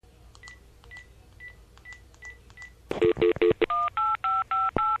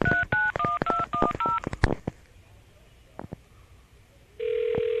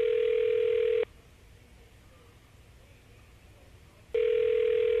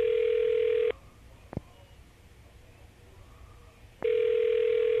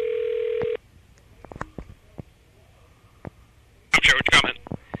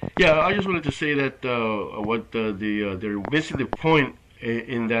Yeah, I just wanted to say that they're missing the point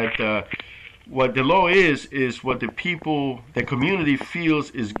in that what the law is what the people, the community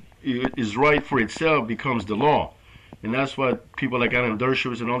feels is right for itself becomes the law, and that's what people like Alan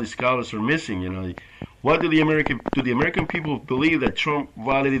Dershowitz and all these scholars are missing. You know, what do the American people believe that Trump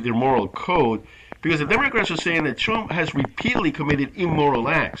violated their moral code? Because the Democrats are saying that Trump has repeatedly committed immoral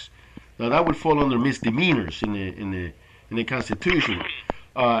acts. Now that would fall under misdemeanors in the Constitution.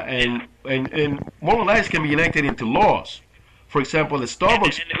 And moral acts can be enacted into laws. For example, the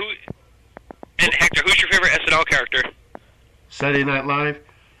Starbucks. And Hector, who's your favorite SNL character? Saturday Night Live.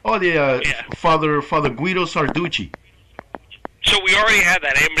 Oh, the Father Guido Sarducci. So we already had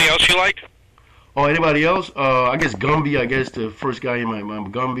that. Anybody else you liked? Oh, anybody else? I guess Gumby. I guess the first guy in my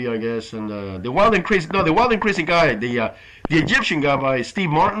Gumby. I guess, and the Wild and Crazy. No, the Wild and Crazy guy. The Egyptian guy by Steve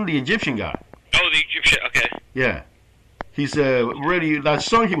Martin. The Egyptian guy. Oh, the Egyptian. Okay. Yeah. He's really that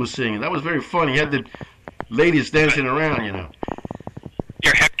song he was singing. That was very funny. He had the ladies dancing around, you know.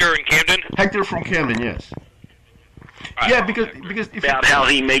 You're Hector in Camden? Hector from Camden, yes. Yeah, because about how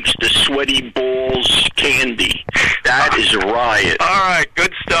he makes the sweaty balls candy. That is a riot. All right,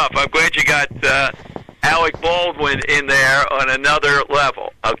 good stuff. I'm glad you got Alec Baldwin in there on another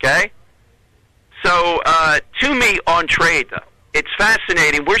level. Okay. So to me on trade, though, it's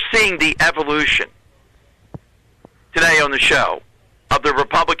fascinating. We're seeing the evolution today on the show of the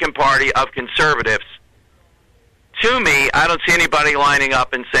Republican Party, of conservatives. To me, I don't see anybody lining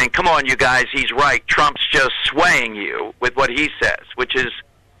up and saying, come on, you guys, he's right. Trump's just swaying you with what he says, which is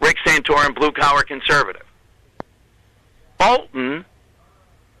Rick Santorum, blue-collar conservative. Bolton,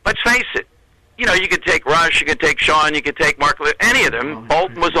 let's face it, you know, you could take Rush, you could take Sean, you could take Mark, any of them.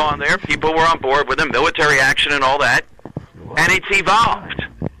 Bolton was on there. People were on board with him, military action and all that. And it's evolved.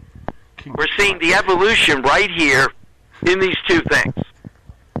 We're seeing the evolution right here in these two things,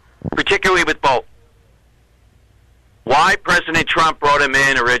 particularly with Bolton. Why President Trump brought him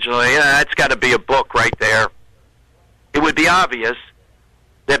in originally, that's got to be a book right there. It would be obvious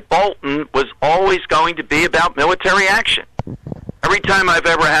that Bolton was always going to be about military action. Every time I've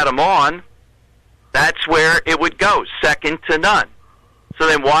ever had him on, that's where it would go, second to none. So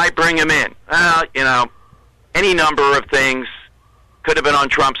then why bring him in? You know, any number of things could have been on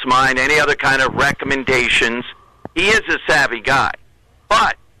Trump's mind, any other kind of recommendations. He is a savvy guy,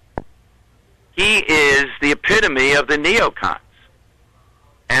 but he is the epitome of the neocons.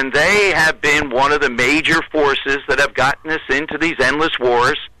 And they have been one of the major forces that have gotten us into these endless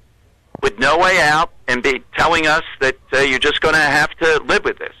wars with no way out and be telling us that you're just going to have to live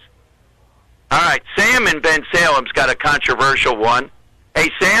with this. All right, Sam in Ben Salem's got a controversial one. Hey,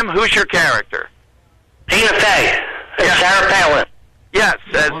 Sam, who's your character? Tina Fey. Yeah. Sarah Palin. Yes,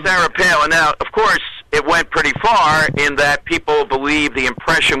 Sarah Palin. Now, of course, it went pretty far in that people believe the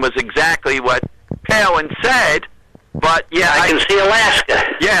impression was exactly what Palin said, but yeah, I can see Alaska.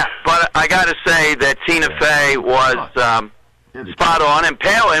 Yeah, but I got to say that Tina Fey was spot on, and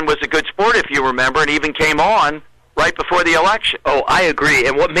Palin was a good sport, if you remember, and even came on right before the election. Oh, I agree.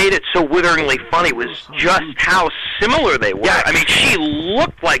 And what made it so witheringly funny was just how similar they were. Yeah, I mean, she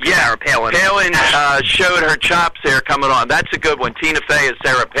looked like Sarah Palin. Palin showed her chops there coming on. That's a good one. Tina Fey is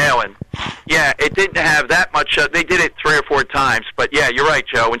Sarah Palin. Yeah, it didn't have that much. They did it 3 or 4 times. But, yeah, you're right,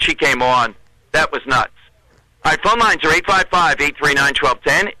 Joe. When she came on, that was nuts. All right, phone lines are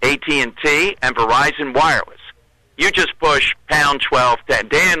 855-839-1210, AT&T, and Verizon Wireless. You just push pound 1210.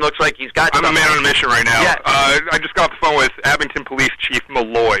 Dan looks like he's got I'm a man on a mission right now. Yes. I just got off the phone with Abington Police Chief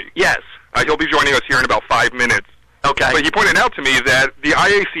Malloy. Yes. He'll be joining us here in about 5 minutes. Okay. But he pointed out to me that the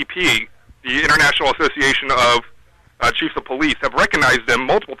IACP, the International Association of Chiefs of Police, have recognized them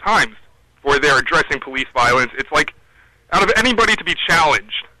multiple times for their addressing police violence. It's like, out of anybody to be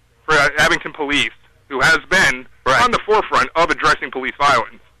challenged for Abington Police, who has been on the forefront of addressing police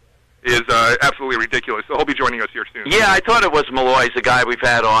violence, is absolutely ridiculous. So he'll be joining us here soon. Yeah, I thought it was Malloy, the guy we've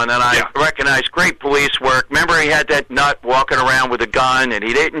had on, and I recognize great police work. Remember, he had that nut walking around with a gun, and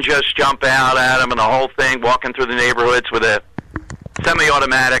he didn't just jump out at him and the whole thing, walking through the neighborhoods with a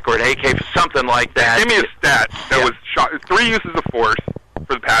semi-automatic or an AK, something like that. Give me a stat that was shot. 3 uses of force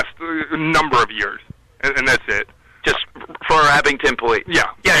for the past number of years, and that's it. Just for Abington Police.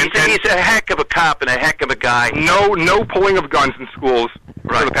 Yeah. Yeah, he's a heck of a cop and a heck of a guy. No pulling of guns in schools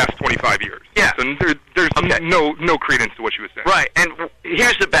for the past 25 years. Yeah. So there's no no credence to what she was saying. Right, and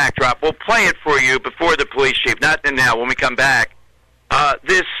here's the backdrop. We'll play it for you before the police chief, not now, when we come back.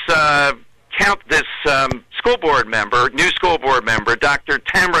 This school board member, new school board member, Dr.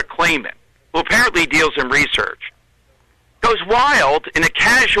 Tamara Clayman, who apparently deals in research, goes wild in a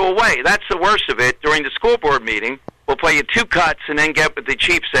casual way. That's the worst of it. During the school board meeting, we'll play you 2 cuts and then get what the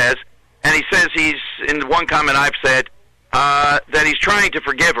chief says. And he says in one comment I've said, that he's trying to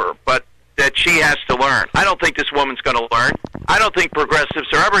forgive her, but that she has to learn. I don't think this woman's going to learn. I don't think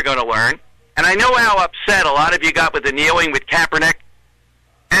progressives are ever going to learn. And I know how upset a lot of you got with the kneeling with Kaepernick.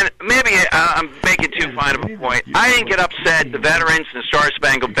 And maybe I'm making too fine of a point. I didn't get upset, the veterans and the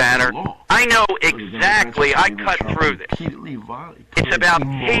Star-Spangled Banner. I know exactly. I cut through this. It's about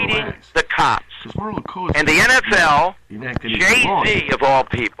hating the cops. And the NFL, Jay-Z of all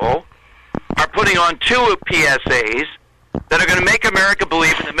people, are putting on 2 PSAs that are going to make America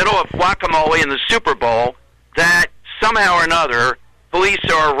believe in the middle of guacamole and the Super Bowl that somehow or another police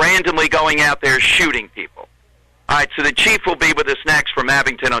are randomly going out there shooting people. All right, so the chief will be with us next from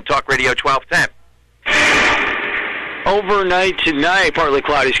Abington on Talk Radio 1210. Overnight tonight, partly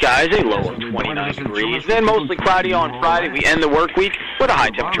cloudy skies, a low of 29 degrees. Then mostly cloudy on Friday. We end the work week with a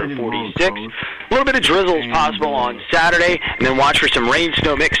high temperature of 46. A little bit of drizzle is possible on Saturday, and then watch for some rain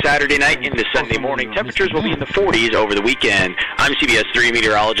snow mix Saturday night into Sunday morning. Temperatures will be in the 40s over the weekend. I'm CBS 3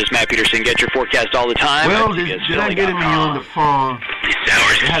 meteorologist Matt Peterson. Get your forecast all the time. Well, did I get me on the phone? They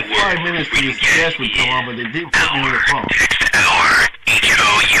had 5 minutes for this guest would come on, but they didn't put me on the phone. Text hour,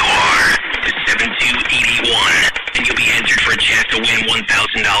 HOUR, to 7281. And you'll be entered for a chance to win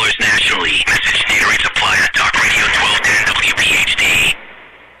 $1,000 nationally. Message data rates apply on Talk Radio 1210 WPHT.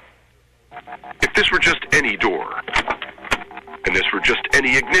 If this were just any door, and this were just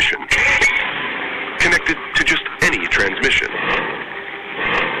any ignition, connected to just any transmission,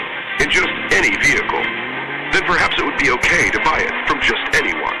 in just any vehicle, then perhaps it would be okay to buy it from just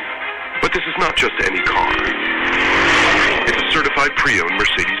anyone. But this is not just any car. It's a certified pre-owned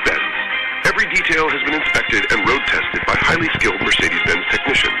Mercedes-Benz. Every detail has been inspected and road tested by highly skilled Mercedes-Benz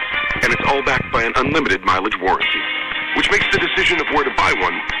technicians, and it's all backed by an unlimited mileage warranty, which makes the decision of where to buy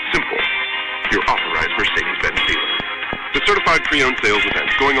one simple. Your authorized Mercedes-Benz dealer. The certified pre-owned sales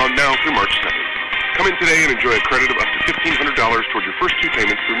event going on now through March 7th. Come in today and enjoy a credit of up to $1,500 toward your first 2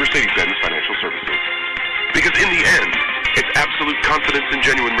 payments through Mercedes-Benz Financial Services. Because in the end, it's absolute confidence in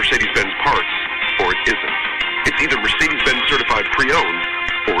genuine Mercedes-Benz parts, or it isn't. It's either Mercedes-Benz certified pre-owned,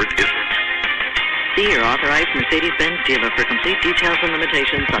 or it isn't. See your authorized Mercedes-Benz dealer for complete details and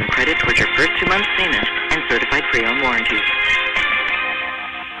limitations on credit towards your first 2 months' payment and certified pre-owned warranties.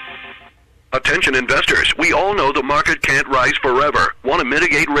 Attention investors, we all know the market can't rise forever. Want to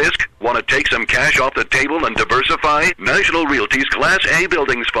mitigate risk? Want to take some cash off the table and diversify? National Realty's Class A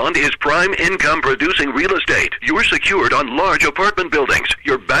Buildings Fund is prime income producing real estate. You're secured on large apartment buildings.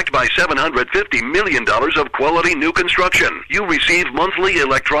 You're backed by $750 million of quality new construction. You receive monthly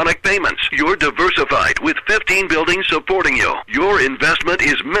electronic payments. You're diversified with 15 buildings supporting you. Your investment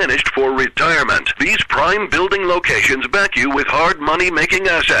is managed for retirement. These prime building locations back you with hard money making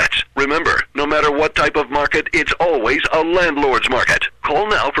assets. Remember, no matter what type of market, it's always a landlord's market. Call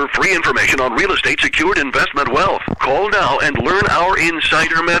now for free information on real estate secured investment wealth. Call now and learn our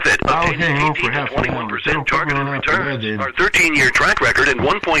insider method. Obtaining 18 to 21% targeted returns. Our 13-year track record and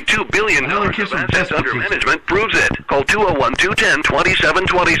 $1.2 billion of assets under management proves it. Call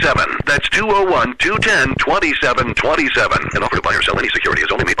 201-210-2727. That's 201-210-2727. An offer to buy or sell any security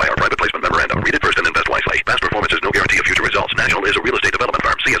is only made by our private placement memorandum. Read it first and invest wisely. Past performance is no guarantee of future results. National is a real estate development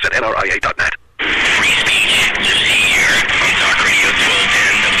firm. See us at nria.net. Free speech lives here on Talk Radio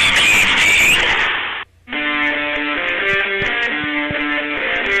 1210 WPHT.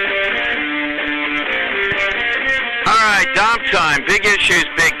 All right, Dom time. Big issues,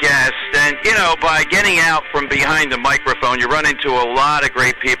 big guests. And, you know, by getting out from behind the microphone, you run into a lot of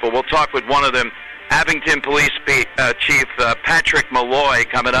great people. We'll talk with one of them, Abington Police Chief Patrick Malloy,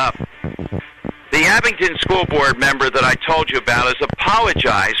 coming up. The Abington School Board member that I told you about has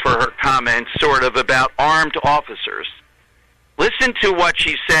apologized for her comments, sort of, about armed officers. Listen to what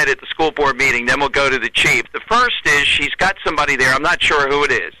she said at the school board meeting, then we'll go to the chief. The first is she's got somebody there. I'm not sure who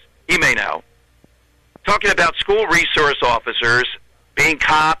it is. He may know. Talking about school resource officers being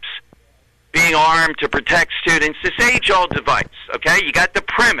cops, being armed to protect students. This age-old device, okay? You got the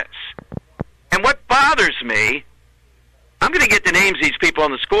premise. And what bothers me, I'm going to get the names of these people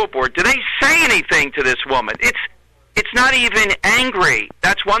on the school board. Do they say anything to this woman? It's not even angry.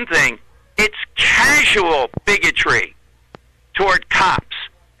 That's one thing. It's casual bigotry toward cops.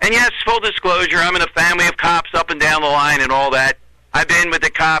 And yes, full disclosure, I'm in a family of cops up and down the line and all that. I've been with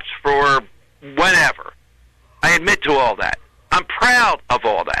the cops for whenever. I admit to all that. I'm proud of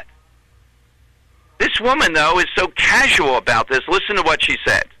all that. This woman, though, is so casual about this. Listen to what she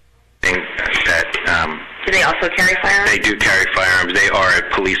said. Do they also carry firearms? They do carry firearms. They are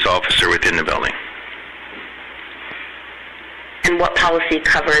a police officer within the building. And what policy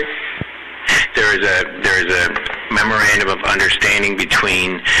covers? There is a memorandum of understanding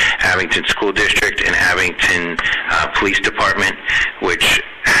between Abington School District and Abington Police Department, which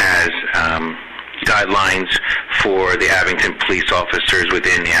has guidelines for the Abington police officers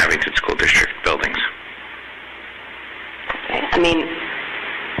within the Abington School District buildings. Okay. I mean,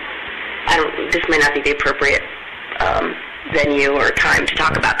 this may not be the appropriate venue or time to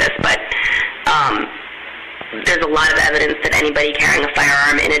talk about this, but there's a lot of evidence that anybody carrying a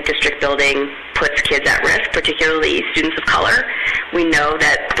firearm in a district building puts kids at risk, particularly students of color. We know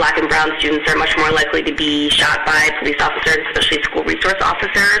that black and brown students are much more likely to be shot by police officers, especially school resource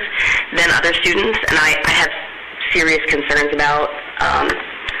officers, than other students. And I have serious concerns about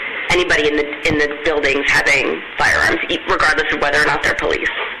anybody in the buildings having firearms, regardless of whether or not they're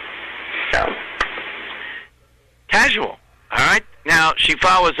police. So casual. All right. Now, she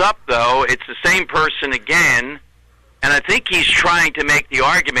follows up, though. It's the same person again, and I think he's trying to make the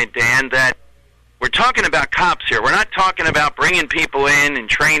argument, Dan, that we're talking about cops here. We're not talking about bringing people in and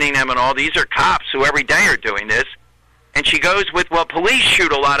training them and all. These are cops who every day are doing this. And she goes with, well, police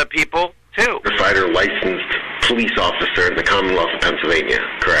shoot a lot of people, too. Certified licensed police officer in the Commonwealth of Pennsylvania,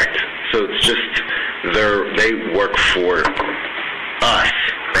 correct? So it's just they work for us,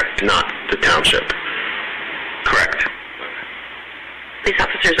 correct, not the township. Correct. Police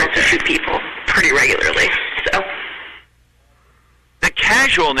officers also shoot people pretty regularly, so. The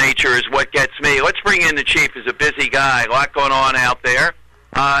casual nature is what gets me. Let's bring in the chief. He's a busy guy. A lot going on out there.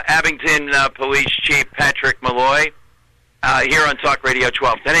 Abington Police Chief Patrick Malloy here on Talk Radio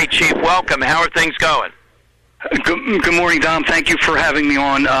 1210. Hey, Chief, welcome. How are things going? Good morning, Dom. Thank you for having me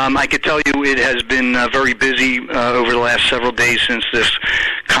on. I could tell you it has been very busy over the last several days since this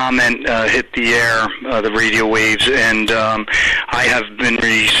comment hit the air, the radio waves, and I have been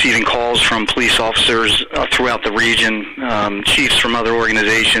receiving calls from police officers throughout the region, chiefs from other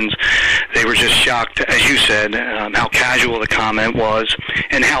organizations. They were just shocked, as you said, how casual the comment was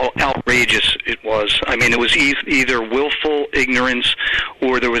and how outrageous it was. I mean, it was either willful ignorance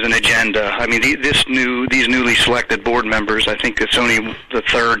or there was an agenda. I mean, these newly selected board members, I think it's only the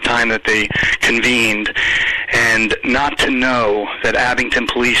third time that they convened, and not to know that Abington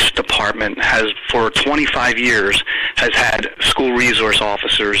Police Department has, for 25 years, has had school resource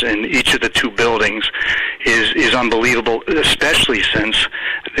officers in each of the two buildings is unbelievable, especially since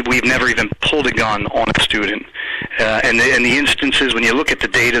we've never even pulled a gun on a student. And the instances, when you look at the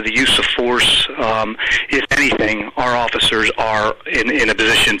data, the use of force, if anything, our officers are in a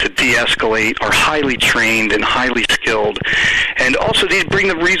position to de-escalate, are highly trained and highly skilled. And also they bring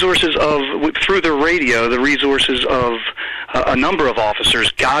the resources through the radio, the resources of a number of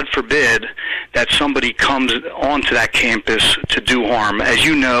officers. God forbid that somebody comes onto that campus to do harm. As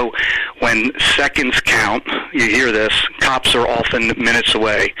you know, when seconds count, you hear this, cops are often minutes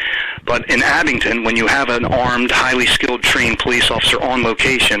away. But in Abington, when you have an armed, highly skilled, trained police officer on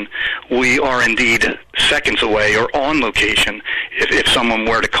location, we are indeed seconds away or on location if someone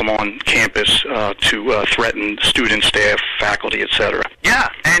were to come on campus to threaten students, staff, faculty, etc. Yeah,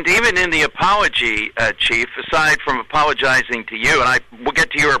 and even in the apology, Chief, aside from apologizing to you, and we'll get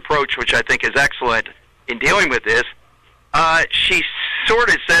to your approach, which I think is excellent in dealing with this, she sort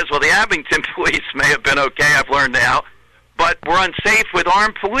of says, well, the Abington police may have been okay, I've learned now, but we're unsafe with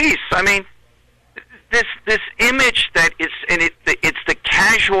armed police. I mean, this image that is, and it's the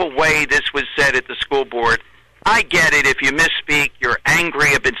casual way this was said at the school board. I get it. If you misspeak, you're angry.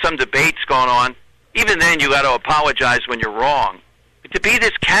 Have been some debates going on. Even then, you got to apologize when you're wrong. But to be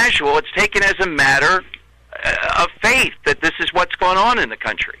this casual, it's taken as a matter of faith that this is what's going on in the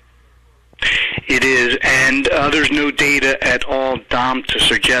country. It is, and there's no data at all, Dom, to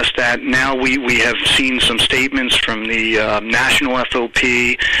suggest that. Now we have seen some statements from the National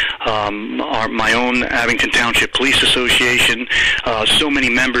FOP, my own Abington Township Police Association, so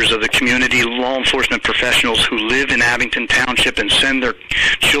many members of the community, law enforcement professionals who live in Abington Township and send their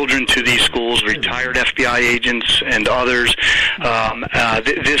children to these schools, retired FBI agents and others.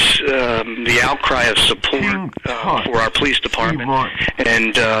 The outcry of support for our police department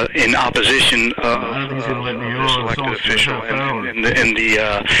and in opposition of this elected official and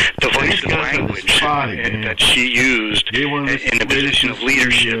the divisive language that she used in the position of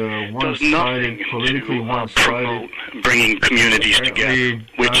leadership does nothing to promote bringing communities together,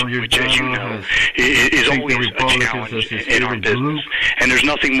 which as you know, is always a challenge in our business. And there's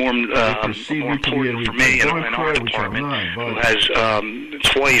nothing more important for me in our department, who has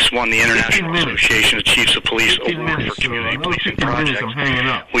twice won the International Association of Chiefs of Police Award for Community Policing Projects.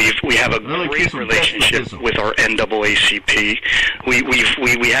 We have a great relationship with our NAACP.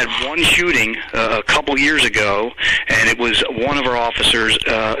 We had one shooting a couple years ago, and it was one of our officers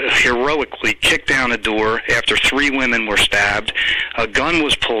heroically kicked down a door after 3 women were stabbed. A gun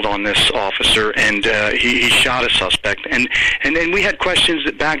was pulled on this officer, and he shot a suspect. And then we had questions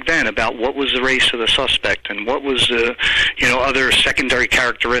back then about what was the race of the suspect and what was other secondary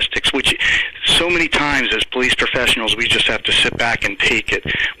characteristics, which so many times as police professionals we just have to sit back and take it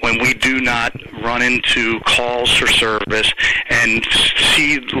when we do not run into calls for service and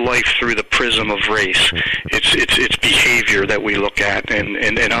see life through the prism of race. It's behavior that we look at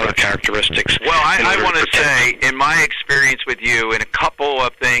and other characteristics. Well, I want to say, in my experience with you, in a couple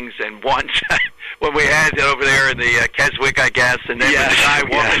of things, and once when we had it over there in the Keswick, I guess, and then when the guy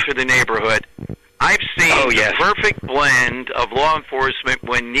walking through the neighborhood, I've seen the perfect blend of law enforcement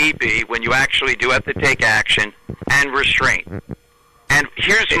when need be, when you actually do have to take action, and restraint. And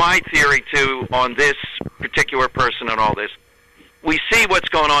here's my theory, too, on this particular person and all this. We see what's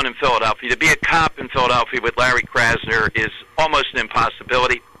going on in Philadelphia. To be a cop in Philadelphia with Larry Krasner is almost an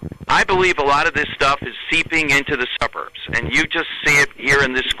impossibility. I believe a lot of this stuff is seeping into the suburbs, and you just see it here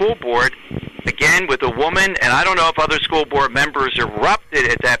in the school board, again, with a woman, and I don't know if other school board members erupted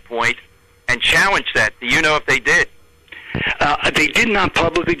at that point and challenged that. Do you know if they did? They did not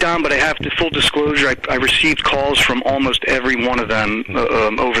publicly, Don, but I have to full disclosure. I received calls from almost every one of them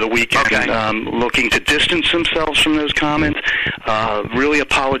over the weekend, looking to distance themselves from those comments. Really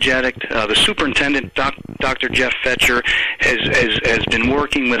apologetic. The superintendent, Dr. Jeff Fetcher, has been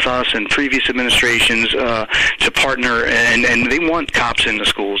working with us and previous administrations to partner, and they want cops in the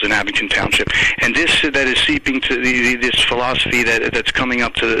schools in Abington Township. And this that is seeping to this philosophy that's coming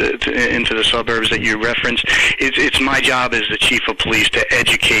up into the suburbs that you referenced. It's my job as the chief of police to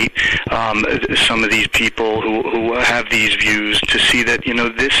educate some of these people who have these views to see that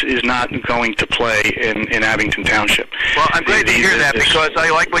this is not going to play in Abington Township. Well, I'm glad to hear that, because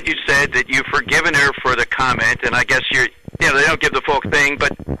I like what you said, that you've forgiven her for the comment, and I guess they don't give the full thing,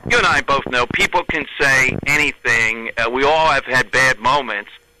 but you and I both know people can say anything. We all have had bad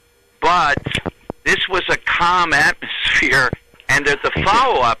moments, but this was a calm atmosphere. And there's the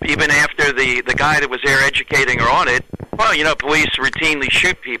follow-up, even after the guy that was there educating her on it. Well, police routinely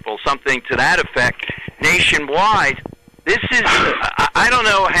shoot people, something to that effect, nationwide. This is, I don't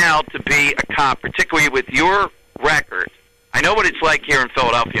know how to be a cop, particularly with your record. I know what it's like here in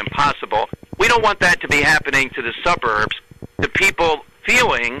Philadelphia, impossible. We don't want that to be happening to the suburbs, the people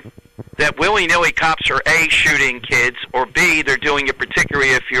feeling that willy-nilly cops are A, shooting kids, or B, they're doing it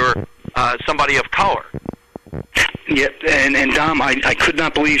particularly if you're somebody of color. Yeah, and Dom, I could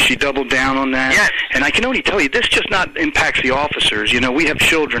not believe she doubled down on that. Yes. And I can only tell you, this just not impacts the officers. We have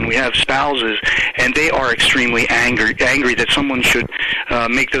children, we have spouses, and they are extremely angry that someone should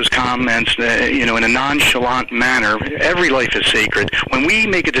make those comments, in a nonchalant manner. Every life is sacred. When we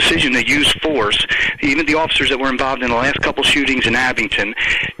make a decision to use force, even the officers that were involved in the last couple shootings in Abington,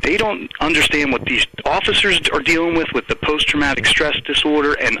 they don't understand what these officers are dealing with the post-traumatic stress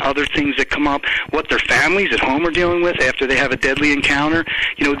disorder and other things that come up, what their families at home are dealing with after they have a deadly encounter.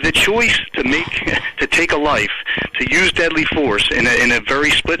 The choice to take a life, to use deadly force in a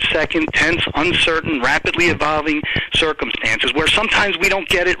very split-second, tense, uncertain, rapidly evolving circumstances where sometimes we don't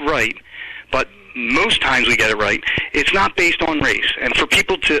get it right, but most times we get it right. It's not based on race. And for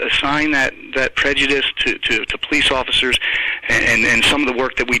people to assign that prejudice to police officers and some of the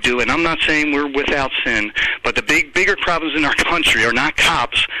work that we do, and I'm not saying we're without sin, but the bigger problems in our country are not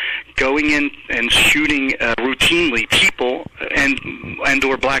cops going in and shooting routinely people and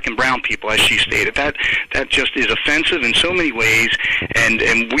or black and brown people, as she stated. That just is offensive in so many ways, and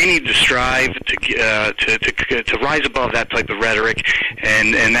we need to strive to rise above that type of rhetoric,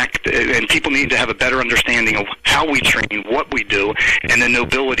 and people need to have a better understanding of how we train, what we do, and the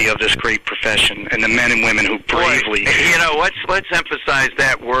nobility of this great profession, and the men and women who bravely. Let's emphasize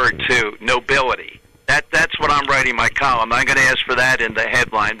that word too, nobility. That's what I'm writing my column. I'm going to ask for that in the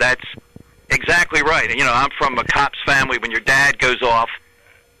headline. That's exactly right. I'm from a cop's family. When your dad goes off,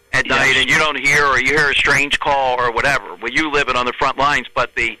 at night and you don't hear, or you hear a strange call or whatever. Well, you live it on the front lines,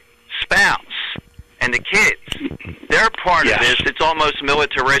 but the spouse and the kids, they're part of this. It's almost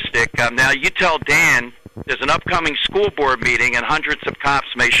militaristic. Now, you tell Dan there's an upcoming school board meeting and hundreds of cops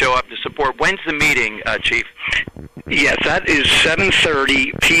may show up to support. When's the meeting, Chief? Yes, that is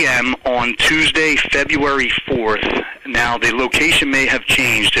 7:30 p.m. on Tuesday, February 4th. Now, the location may have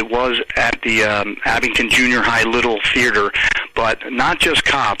changed. It was at the Abington Junior High Little Theater, but not just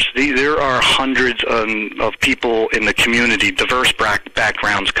cops. There are hundreds of people in the community, diverse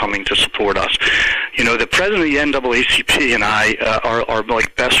backgrounds coming to support us. You know, the president of the NAACP and I are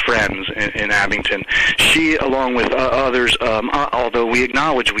like best friends in Abington. She, along with others, although we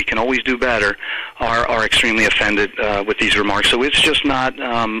acknowledge we can always do better, are extremely offended with these remarks. So it's just not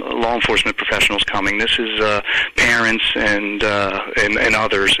law enforcement professionals coming. This is parents and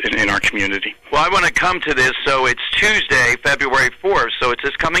others in our community. Well, I want to come to this. So it's Tuesday, February 4th. So it's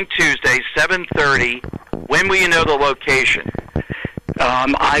this coming Tuesday, 7:30. When will you know the location?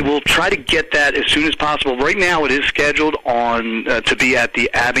 I will try to get that as soon as possible. Right now it is scheduled on to be at the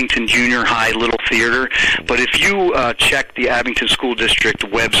Abington Junior High Little Theater, but if you check the Abington School District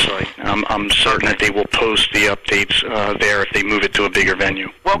website, I'm certain that they will post the updates there if they move it to a bigger venue.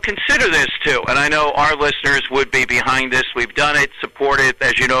 Well, consider this, too, and I know our listeners would be behind this. We've done it, supported,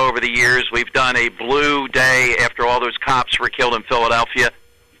 as you know, over the years. We've done a blue day after all those cops were killed in Philadelphia.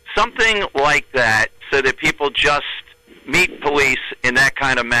 Something like that so that people just meet police in that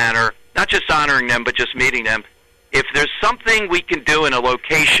kind of manner, not just honoring them, but just meeting them. If there's something we can do in a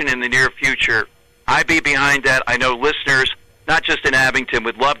location in the near future, I'd be behind that. I know listeners, not just in Abington,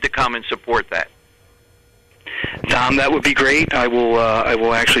 would love to come and support that. Tom, that would be great. I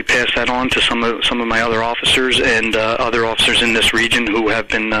will actually pass that on to some of my other officers and other officers in this region who have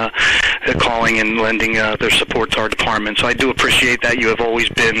been calling and lending their support to our department. So I do appreciate that. You have always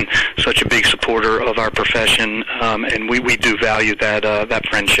been such a big supporter of our profession, and we do value that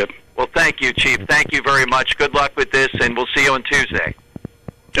friendship. Well, thank you, Chief. Thank you very much. Good luck with this, and we'll see you on Tuesday.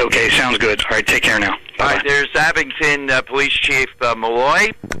 Okay, sounds good. All right, take care now. Bye-bye. All right, there's Abington Police Chief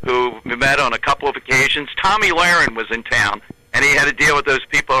Malloy, who we met on a couple of occasions. Tommy Laren was in town, and he had to deal with those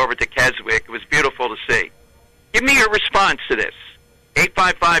people over to Keswick. It was beautiful to see. Give me your response to this.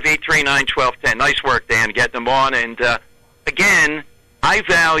 855-839-1210. Nice work, Dan, getting them on. And, again, I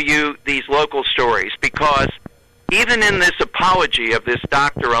value these local stories because even in this apology of this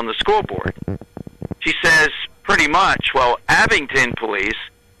doctor on the school board, she says pretty much, well, Abington police,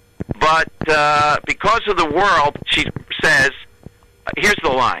 but because of the world, she says, here's the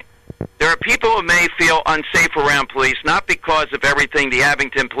line. There are people who may feel unsafe around police, not because of everything the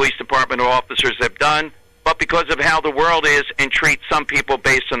Abington Police Department or officers have done, but because of how the world is and treats some people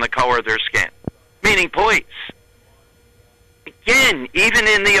based on the color of their skin, meaning police. Again, even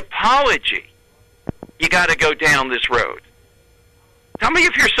in the apology, you got to go down this road. Tell me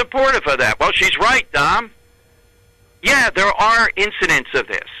if you're supportive of that. Well, she's right, Dom. Yeah, there are incidents of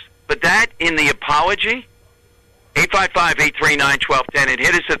this, but that in the apology, 855-839-1210, and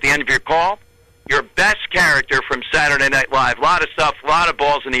hit us at the end of your call. Your best character from Saturday Night Live. A lot of stuff, a lot of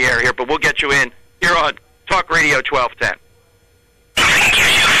balls in the air here, but we'll get you in here on Talk Radio 1210. Nothing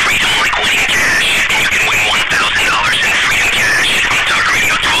gives you freedom like winning cash, and you can win $1,000 in freedom cash on Talk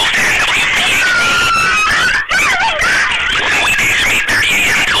Radio 1210 WPHT. Listen weekdays from 8:30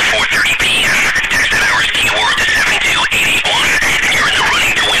 a.m. until 4:30 p.m. Text that hour's keyword to 72881, and you're in the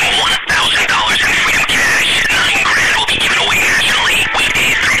running to win $1,000 in freedom cash. $9,000 will be given away nationally.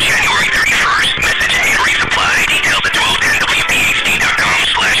 Weekdays through January 31st. Message and rates apply. Details at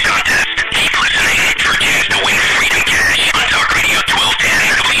 1210WPHT.com/contest. Keep listening for a chance to win freedom cash on Talk Radio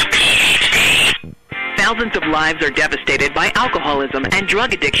 1210 WPHT. Thousands of lives are devastated by alcoholism and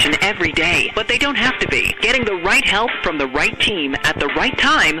drug addiction every day, but they don't have to be. Getting the right help from the right team at the right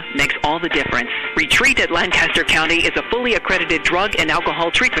time makes all the difference. Retreat at Lancaster County is a fully accredited drug and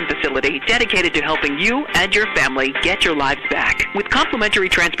alcohol treatment facility dedicated to helping you and your family get your lives back. With complimentary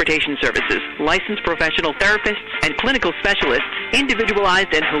transportation services, licensed professional therapists and clinical specialists,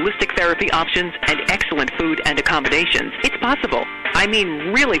 individualized and holistic therapy options, and excellent food and accommodations, it's possible. I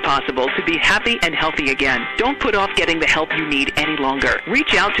mean really possible to be happy and healthy again. Don't put off getting the help you need any longer.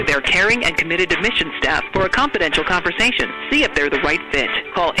 Reach out to their caring and committed admissions staff for a confidential conversation. See if they're the right fit.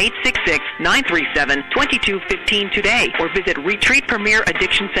 Call 866-937-2215 today or visit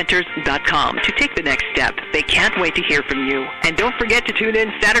retreatpremieraddictioncenters.com to take the next step. They can't wait to hear from you. And don't forget to tune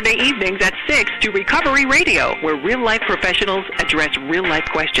in Saturday evenings at 6 to Recovery Radio, where real-life professionals address real-life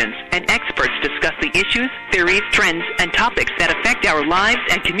questions and experts discuss the issues, theories, trends, and topics that affect our lives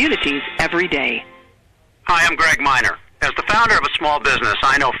and communities every day. Hi, I'm Greg Miner. As the founder of a small business,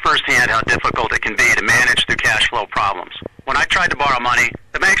 I know firsthand how difficult it can be to manage through cash flow problems. When I tried to borrow money,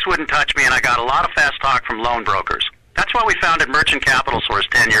 the banks wouldn't touch me, and I got a lot of fast talk from loan brokers. That's why we founded Merchant Capital Source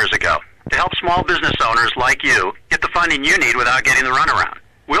 10 years ago, to help small business owners like you get the funding you need without getting the runaround.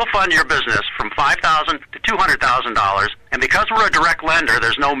 We'll fund your business from $5,000 to $200,000, and because we're a direct lender,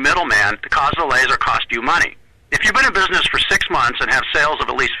 there's no middleman to cause delays or cost you money. If you've been in business for 6 months and have sales of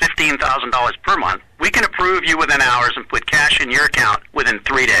at least $15,000 per month, we can approve you within hours and put cash in your account within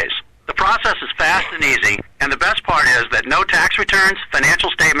 3 days. The process is fast and easy, and the best part is that no tax returns, financial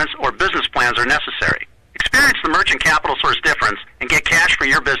statements, or business plans are necessary. Experience the Merchant Capital Source difference and get cash for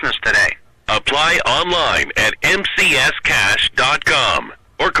your business today. Apply online at mcscash.com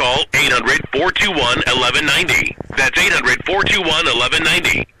or call 800-421-1190. That's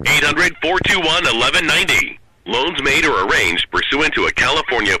 800-421-1190. 800-421-1190. Loans made or arranged pursuant to a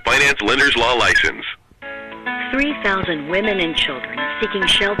California Finance Lender's Law license. 3,000 women and children seeking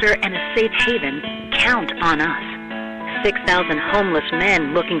shelter and a safe haven count on us. 6,000 homeless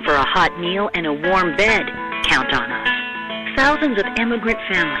men looking for a hot meal and a warm bed count on us. Thousands of immigrant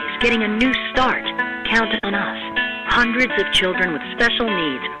families getting a new start count on us. Hundreds of children with special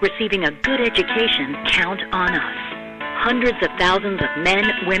needs receiving a good education count on us. Hundreds of thousands of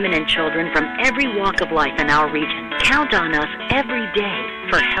men, women, and children from every walk of life in our region count on us every day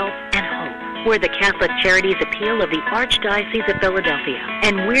for help and hope. We're the Catholic Charities Appeal of the Archdiocese of Philadelphia,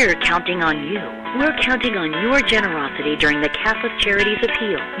 and we're counting on you. We're counting on your generosity during the Catholic Charities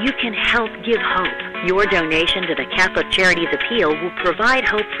Appeal. You can help give hope. Your donation to the Catholic Charities Appeal will provide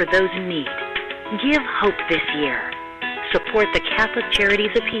hope for those in need. Give hope this year. Support the Catholic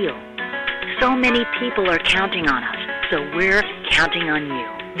Charities Appeal. So many people are counting on us, so we're counting on you.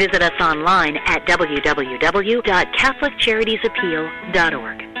 Visit us online at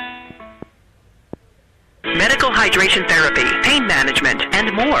www.catholiccharitiesappeal.org. Medical hydration therapy, pain management,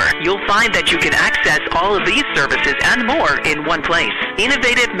 and more. You'll find that you can access all of these services and more in one place.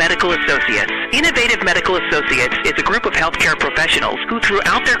 Innovative Medical Associates. Innovative Medical Associates is a group of healthcare professionals who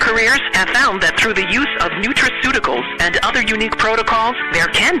throughout their careers have found that through the use of nutraceuticals and other unique protocols, there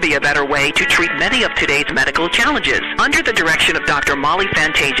can be a better way to treat many of today's medical challenges. Under the direction of Dr. Molly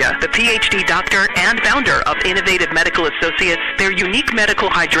Fantasia, the PhD doctor and founder of Innovative Medical Associates, their unique medical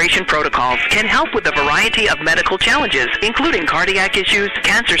hydration protocols can help with a variety of medical challenges, including cardiac issues,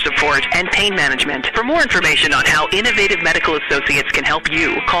 cancer support, and pain management. For more information on how Innovative Medical Associates can help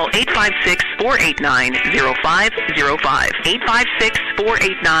you, call 856-489-0505,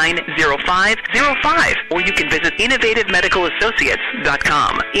 856-489-0505, or you can visit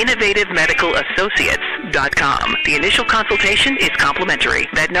innovativemedicalassociates.com, innovativemedicalassociates.com. The initial consultation is complimentary.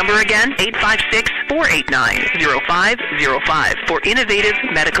 That number again, 856-489-0505 for Innovative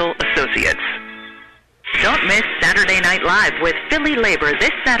Medical Associates. Don't miss Saturday Night Live with Philly Labor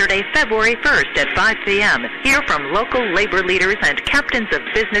this Saturday, February 1st at 5 p.m. Hear from local labor leaders and captains of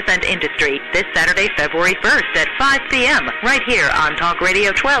business and industry this Saturday, February 1st at 5 p.m. right here on Talk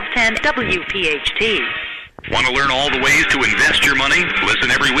Radio 1210 WPHT. Want to learn all the ways to invest your money? Listen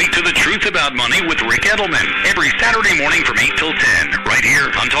every week to The Truth About Money with Rick Edelman. Every Saturday morning from 8 till 10, right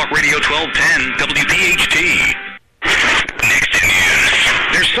here on Talk Radio 1210 WPHT. Next in news.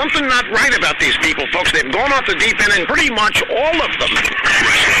 There's something not right about these people, folks. They've gone off the deep end, and pretty much all of them.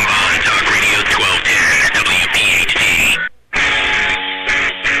 Rush Limbaugh on Talk Radio 1210 WPHT.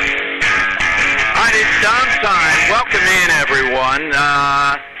 All right, it's Dom time. Welcome in, everyone.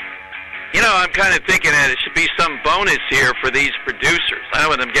 I'm kind of thinking that it should be some bonus here for these producers. I don't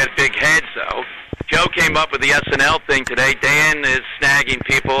want them to get big heads, though. Joe came up with the SNL thing today. Dan is snagging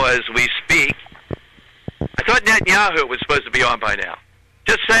people as we speak. I thought Netanyahu was supposed to be on by now.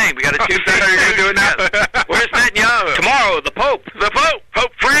 Just saying, we got a Tuesday. You're going to do it now? Where's Netanyahu? Tomorrow, the Pope. The Pope.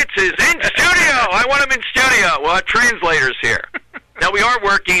 Pope Francis in studio. I want him in studio. We'll have translators here. Now, we are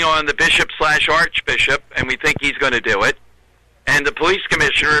working on the bishop/archbishop, and we think he's going to do it. And the police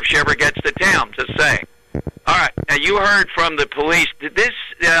commissioner, if she ever gets to town, just saying. All right. Now, you heard from the police.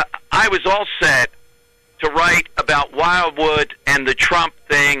 I was all set to write about Wildwood and the Trump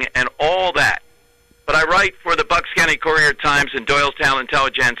thing and all that. But I write for the Bucks County Courier-Times and Doylestown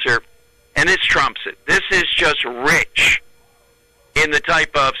Intelligencer, and this trumps it. This is just rich in the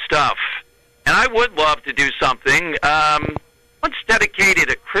type of stuff. And I would love to do something. Once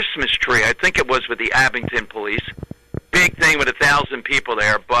dedicated a Christmas tree, I think it was with the Abington police. Big thing with 1,000 people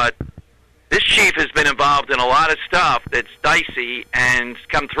there, but this chief has been involved in a lot of stuff that's dicey and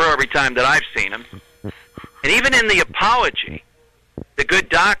come through every time that I've seen him. And even in the apology, the good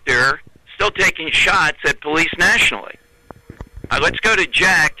doctor still taking shots at police nationally. Let's go to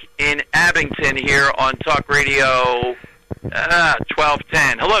Jack in Abington here on Talk Radio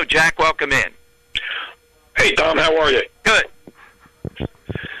 1210. Hello, Jack. Welcome in. Hey, Tom. How are you? Good.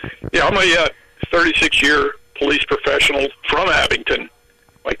 Yeah, I'm a 36-year police professional from Abington.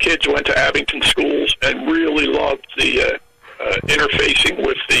 My kids went to Abington schools and really loved the interfacing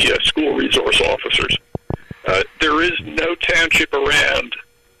with